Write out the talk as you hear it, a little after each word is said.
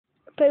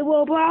Play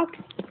Roblox.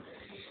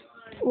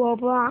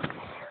 Roblox.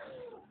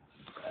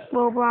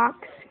 Roblox.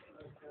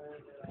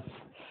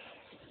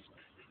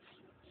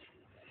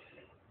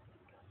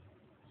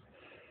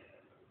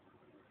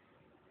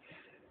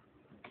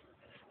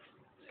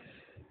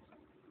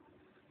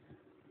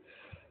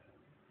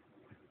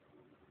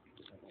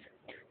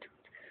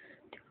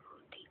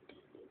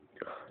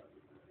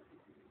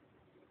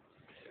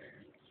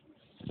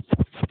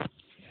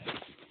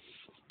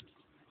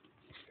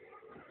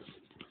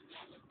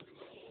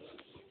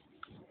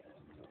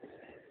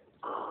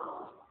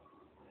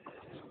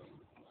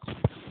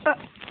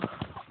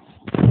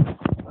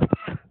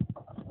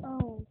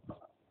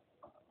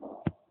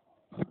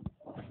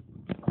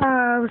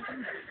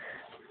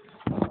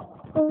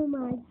 Oh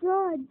my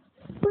God!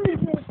 What is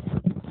this?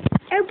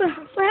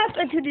 What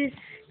happened to this?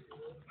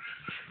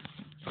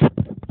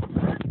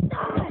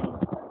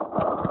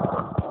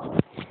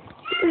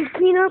 Please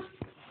clean up.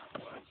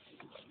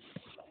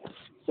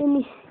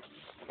 And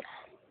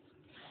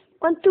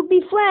want to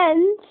be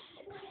friends?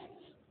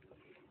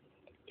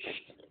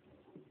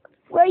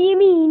 What do you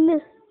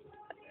mean?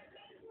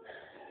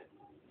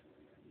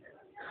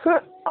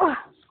 Oh,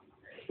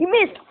 you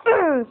missed.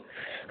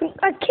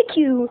 I kick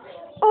you.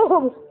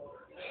 Oh.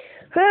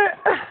 Oh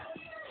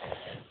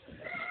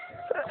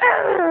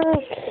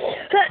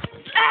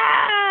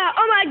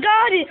my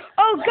God!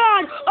 Oh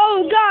God!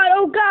 Oh God!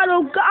 Oh God!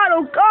 Oh God!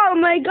 Oh God! Oh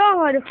my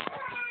God!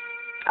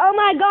 Oh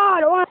my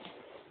God!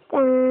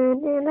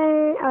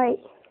 Alright.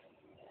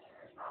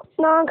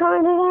 No, I'm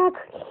coming to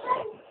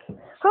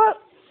that. Oh.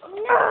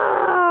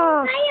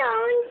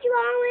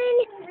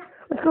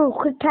 Let's go.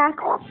 Quick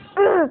tackle.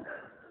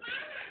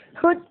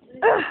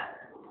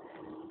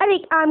 I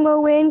think I'm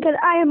gonna win because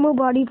I have more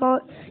body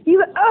part.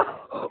 You.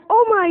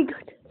 Oh my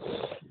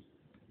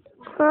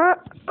God.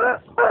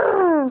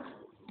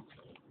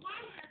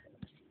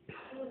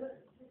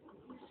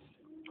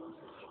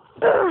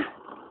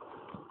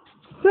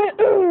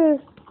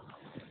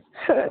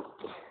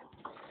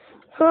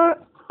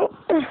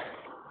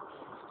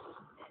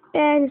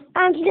 And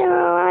I'm still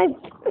alive.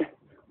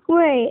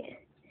 Wait.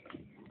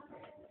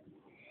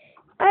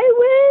 I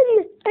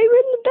win! I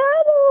win the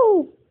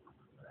battle!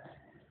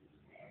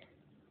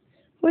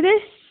 For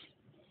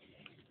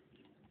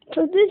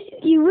this,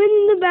 you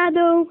win the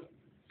battle.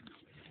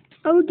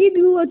 I will give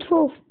you a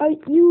trophy.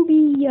 You'll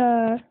be,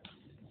 oh.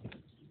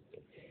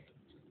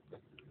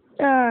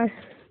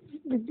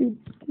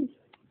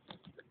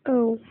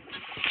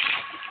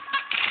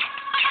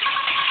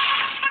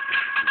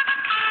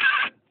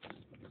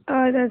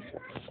 That's,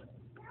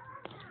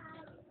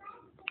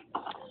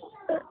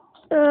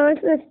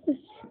 let's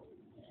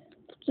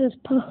just,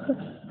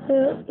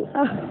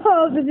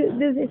 oh, this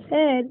is his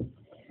head.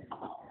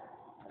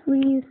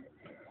 Please.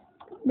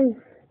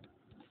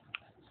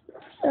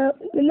 The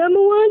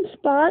number one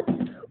spot,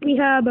 we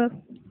have,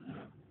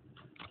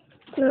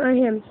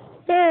 him.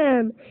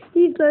 Him.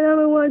 He's the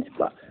number one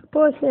spot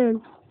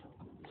person.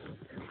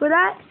 For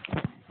that,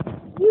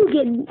 you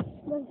get,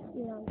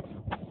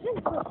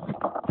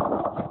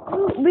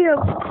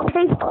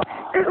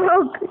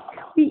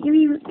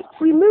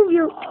 we move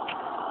your,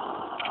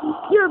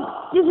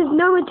 this is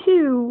number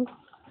 2.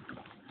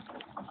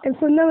 And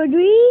for number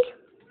 3,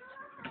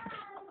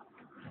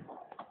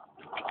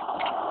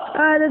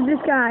 there's this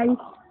guy.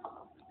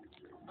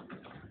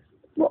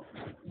 Well,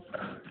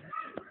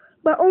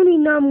 but only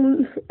no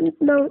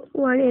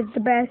one is the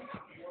best.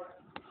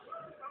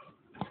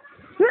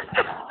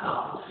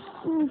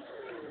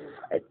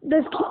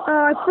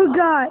 I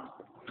forgot.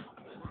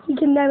 He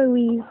can never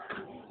leave.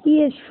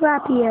 He is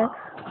trapped here.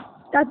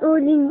 That's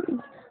only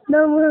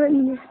no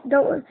one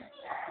don't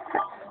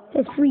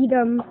his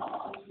freedom.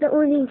 The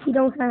only thing he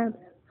don't have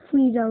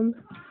freedom.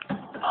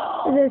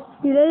 Is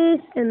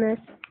this and this.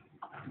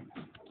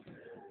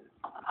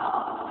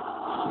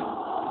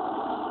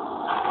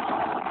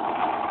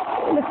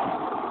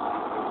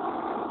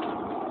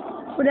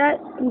 For that,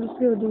 I'm just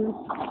gonna do.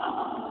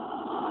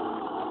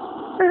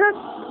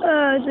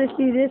 Let's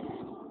do this.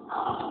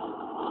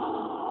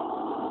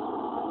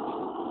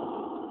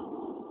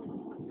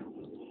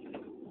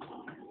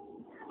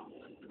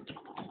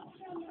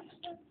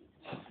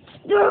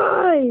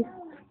 Die!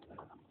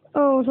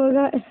 Oh, so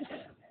that,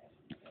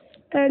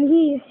 and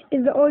he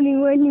is the only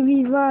one who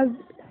revives.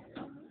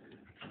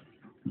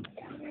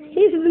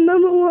 He's the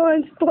number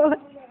 1 spot.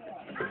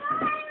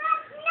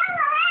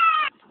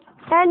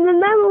 And the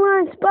number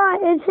 1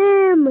 spot is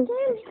him.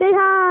 Say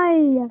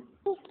hi.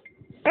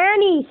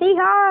 Annie, say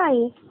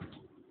hi.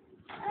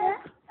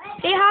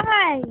 Say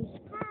hi.